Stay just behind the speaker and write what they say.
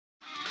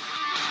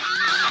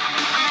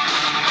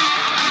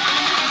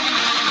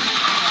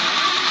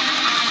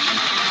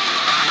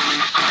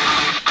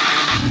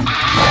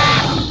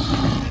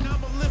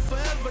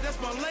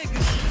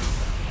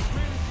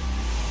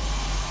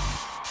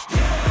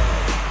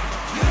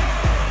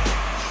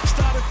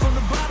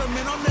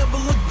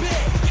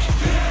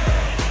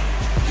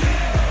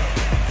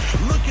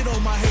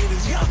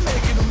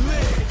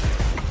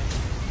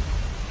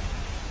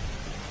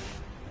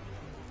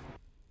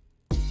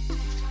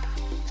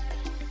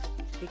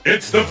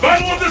It's the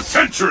battle of the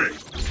century!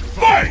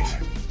 Fight!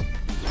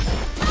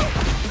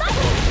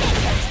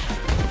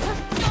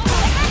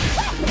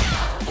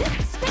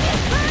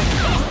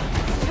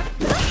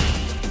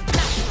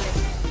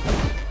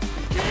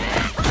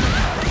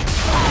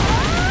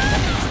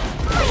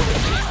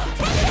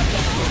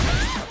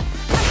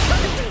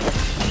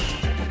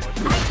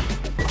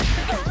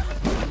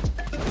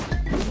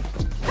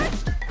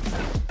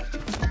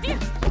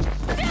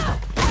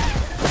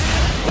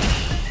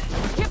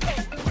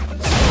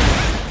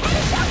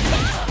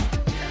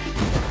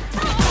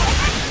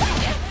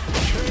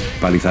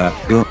 Paliza,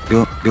 go.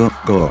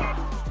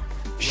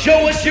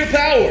 Show us your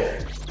power!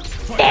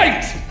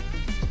 Fight!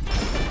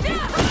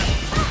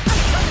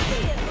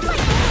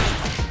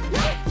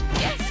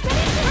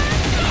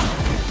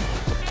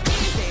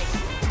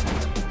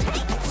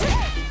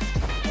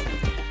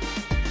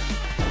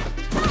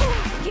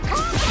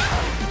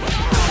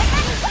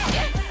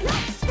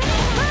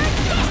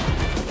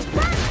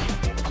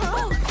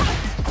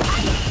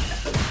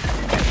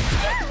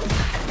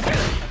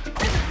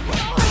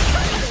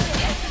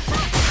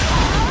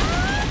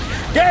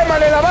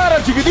 ¡Quémale la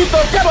barra, chiquitito!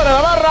 ¡Quémale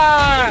la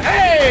barra!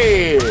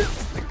 ¡Ey!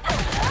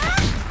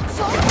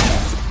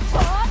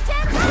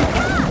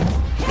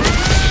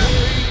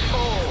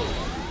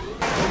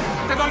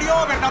 ¿Te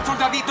dolió, verdad,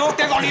 soldadito?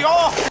 ¿Te dolió?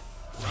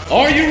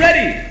 Are you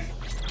ready?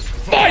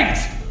 Fight!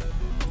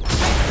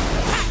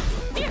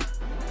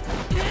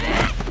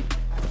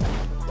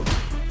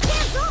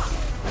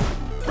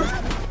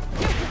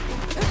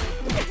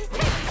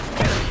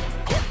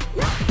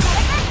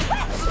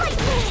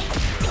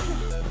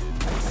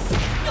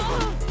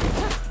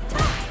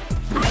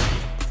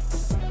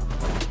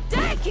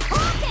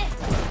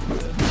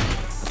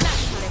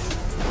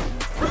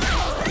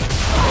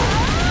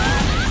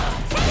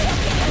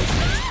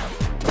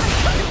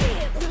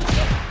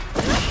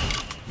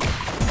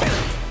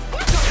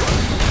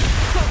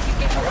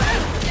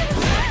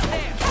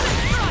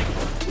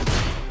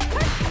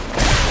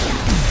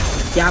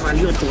 Ya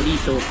valió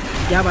chorizo,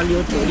 ya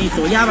valió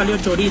chorizo, ya valió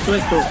chorizo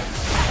esto.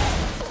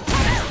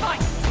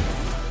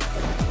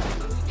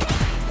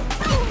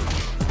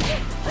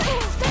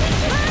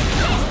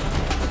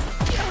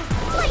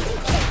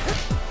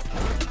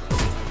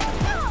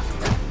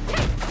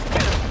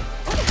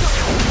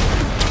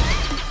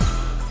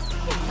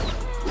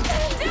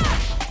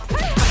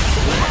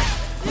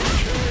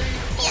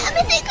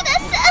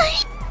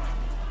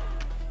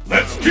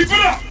 Let's keep it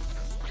up!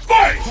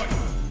 Fight!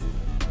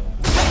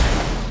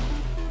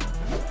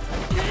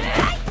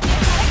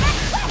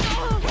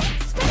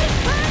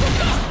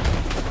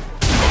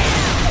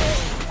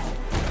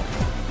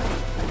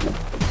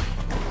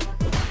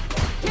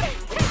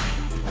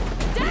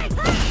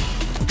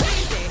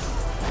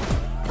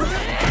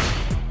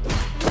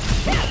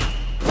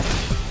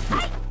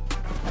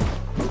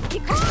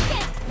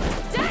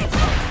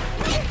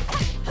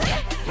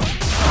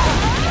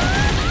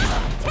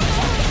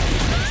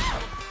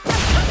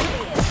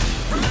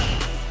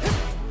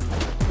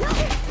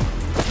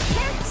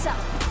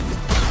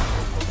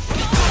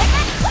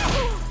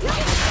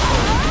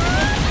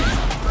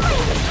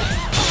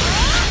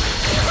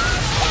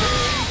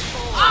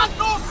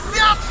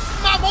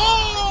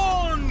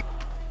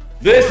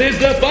 This is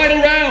the final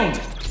round!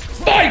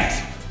 Fight!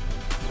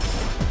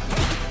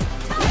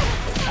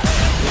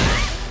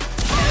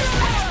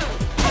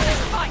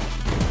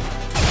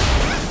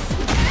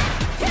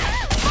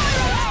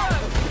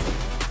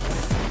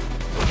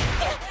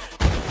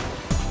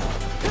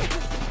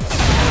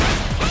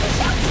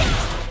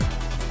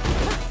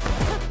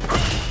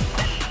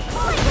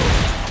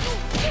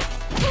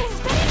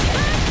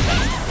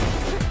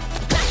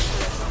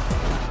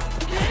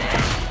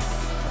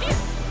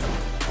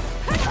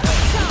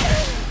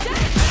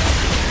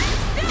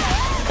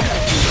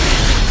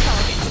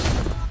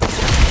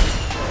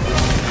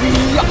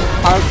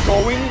 Are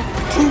going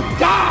to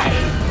die.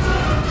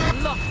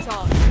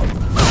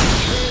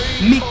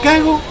 Me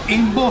cago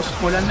en vos,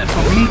 Paul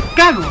Anderson. Me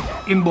cago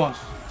en vos.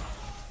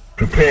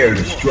 Prepare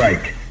to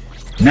strike.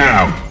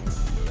 Now!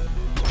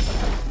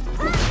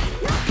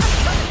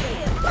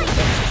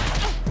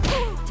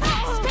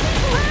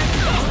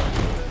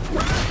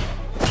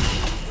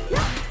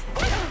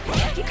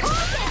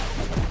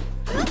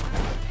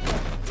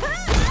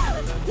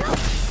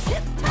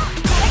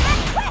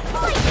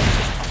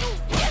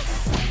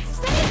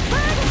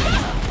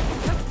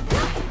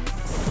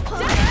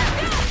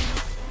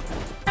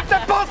 ¿Qué te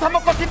pasa,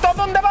 mocosito?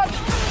 ¿Dónde vas?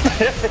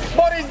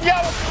 Boris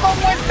Diablo,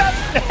 ¿cómo estás?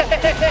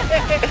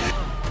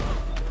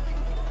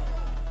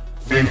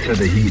 Into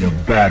the heat of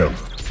battle.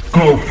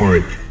 Go for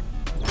it!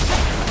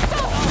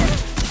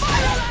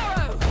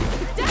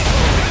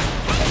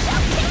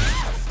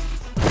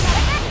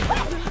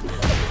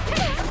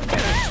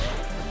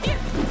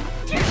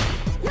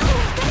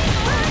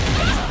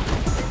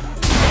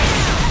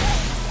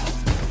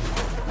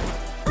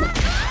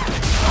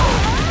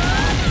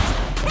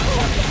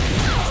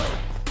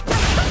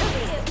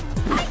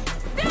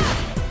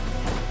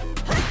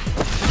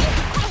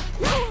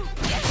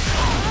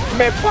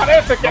 Me parece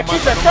parece que aquí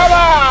se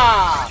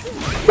acaba.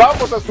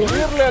 Vamos a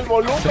subirle el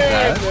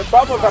volumen,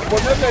 vamos a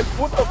ponerle el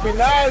punto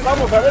final,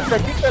 vamos a ver si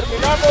aquí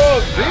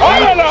terminamos.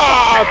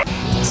 ¡Vámonos!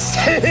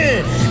 ¡Sí!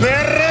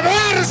 ¡De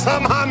reversa,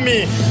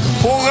 mami!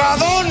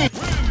 ¡Jugadón!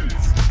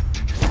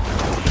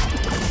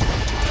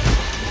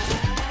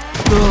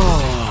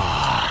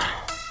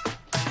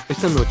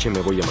 Esta noche me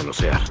voy a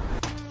manosear.